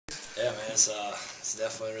Yeah, man, it's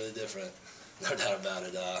definitely really different. No doubt about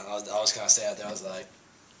it. I was kind of sad there. I was like,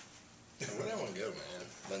 where do I want to go, man?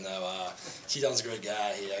 But no, Keaton's a great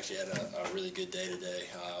guy. He actually had a really good day today.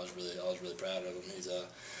 I was really proud of him.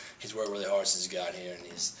 He's worked really hard since he's gotten here, and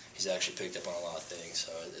he's actually picked up on a lot of things.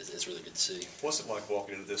 So it's really good to see. What's it like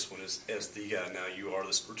walking into this one as the guy now you are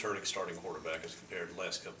this returning starting quarterback as compared to the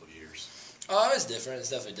last couple of years? It's different. It's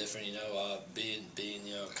definitely different. Being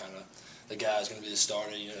kind of the guy who's going to be the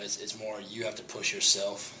starter. It's more you have to push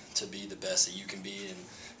yourself to be the best that you can be,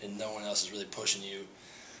 and no one else is really pushing you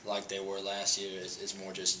like they were last year. It's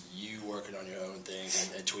more just you working on your own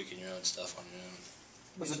things and tweaking your own stuff on your own.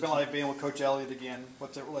 What's it been like being with Coach Elliott again?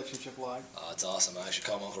 What's that relationship like? It's awesome. I actually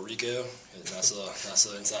call him Uncle Rico. Nice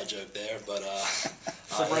little inside joke there. But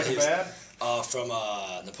Breaking Bad? From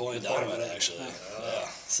Napoleon Dynamite, actually. Yeah.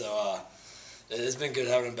 So it's been good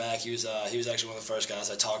having him back. He was actually one of the first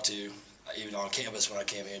guys I talked to, even on campus when I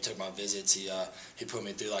came here and took my visits. He put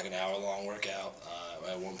me through like an hour-long workout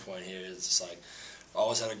at one point here. It's just like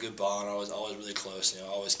always had a good bond. Always really close.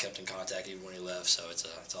 Always kept in contact even when he left. So it's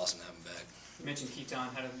awesome to have him back. You mentioned Keaton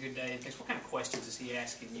had a good day. What kind of questions is he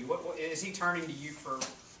asking you? What is he turning to you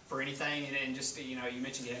for anything? And just you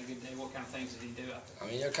mentioned you had a good day. What kind of things did he do out there?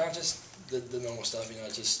 I mean, kind of just the normal stuff.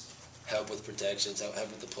 Just help with protections, help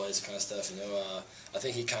with the plays, kind of stuff. I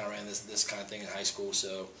think he kind of ran this kind of thing in high school,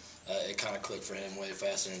 so it kind of clicked for him way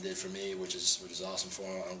faster than it did for me, which is awesome for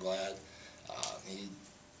him. I'm glad.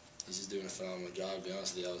 He's just doing a phenomenal job. To be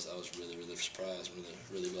honest with you, I was really surprised,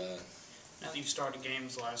 really glad. Now that you've started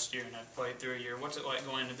games last year and have played through a year, what's it like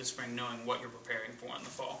going into this spring knowing what you're preparing for in the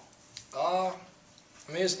fall?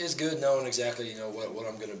 I mean, it's good knowing exactly what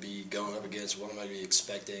I'm going to be going up against, what I'm going to be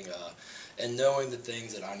expecting, and knowing the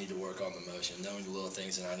things that I need to work on the most, and knowing the little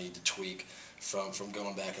things that I need to tweak from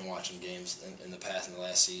going back and watching games in the past and the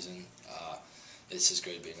last season. It's just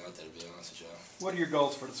great being out there, to be honest with you. What are your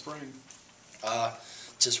goals for the spring?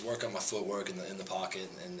 Just work on my footwork in the pocket,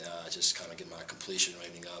 and just kind of get my completion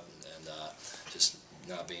rating up, and just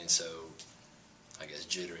not being so, I guess,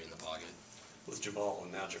 jittery in the pocket. With Jabal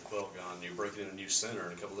and now Jaquel gone, you're breaking in a new center,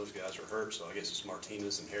 and a couple of those guys are hurt, so I guess it's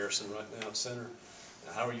Martinez and Harrison right now at center.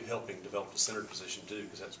 Now, how are you helping develop the center position, too?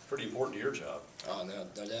 Because that's pretty important to your job. Oh, no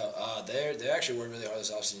doubt. They actually worked really hard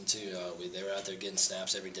this offseason, too. They were out there getting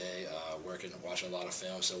snaps every day, watching a lot of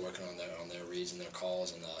film, so working on their reads and their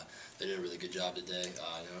calls, and they did a really good job today.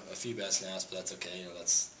 A few bad snaps, but that's okay.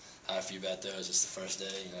 I had a few bad throws. It's the first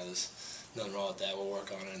day. There's nothing wrong with that. We'll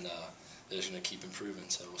work on it, and they're just going to keep improving,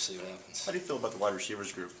 so we'll see what happens. How do you feel about the wide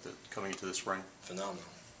receivers group coming into the spring? Phenomenal.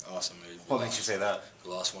 Awesome. What makes you say that? We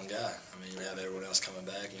lost one guy. I mean, we have everyone else coming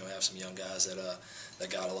back. We have some young guys that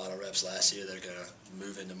got a lot of reps last year that are going to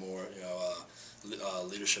move into more,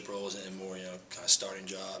 leadership roles and more, kind of starting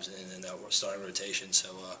jobs and then that starting rotation. So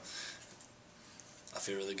I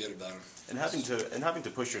feel really good about them. And having to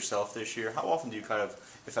push yourself this year, how often do you kind of,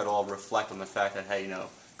 if at all, reflect on the fact that, hey, a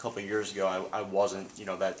couple of years ago I wasn't,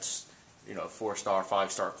 that 4-star,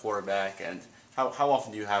 5-star quarterback, and how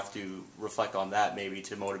often do you have to reflect on that maybe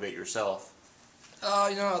to motivate yourself?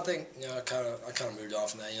 I think I kind of moved on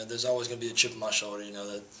from that. There's always going to be a chip on my shoulder.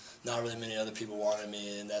 That not really many other people wanted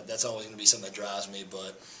me, and that's always going to be something that drives me.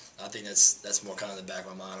 But I think that's more kind of in the back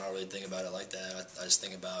of my mind. I don't really think about it like that. I just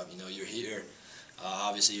think about you're here.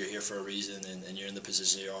 Obviously, you're here for a reason, and you're in the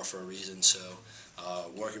position you are for a reason. So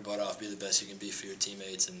work your butt off, be the best you can be for your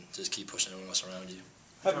teammates, and just keep pushing everyone else around you.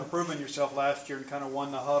 Having proven yourself last year and kind of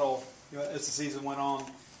won the huddle as the season went on,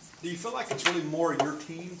 do you feel like it's really more your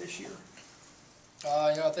team this year?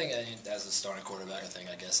 I think as a starting quarterback,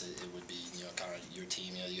 I guess it would be kind of your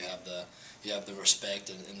team. You have the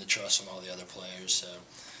respect and the trust from all the other players. So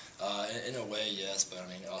in a way, yes, but I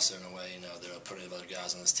mean also in a way, there are plenty of other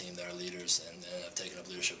guys on this team that are leaders and have taken up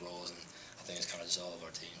leadership roles, and I think it's kind of just all of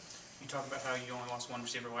our team. You talk about how you only lost one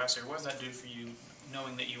receiver last year. What does that do for you,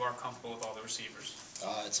 knowing that you are comfortable with all the receivers?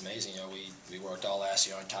 It's amazing. We worked all last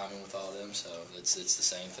year on timing with all of them, so it's the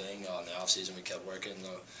same thing. In the off season, we kept working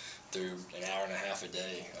through an hour and a half a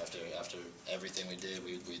day. After everything we did,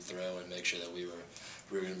 we'd throw and make sure that we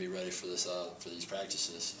were going to be ready for these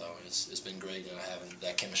practices. So it's been great, having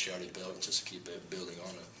that chemistry already built and just keep building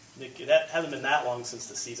on it. Nick, that hasn't been that long since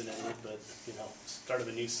the season ended, but start of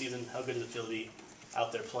a new season. How good does it feel to be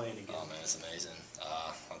out there playing again? Oh man, it's amazing.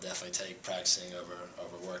 I'll definitely take practicing over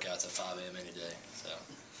workouts at 5 a.m. any day. So.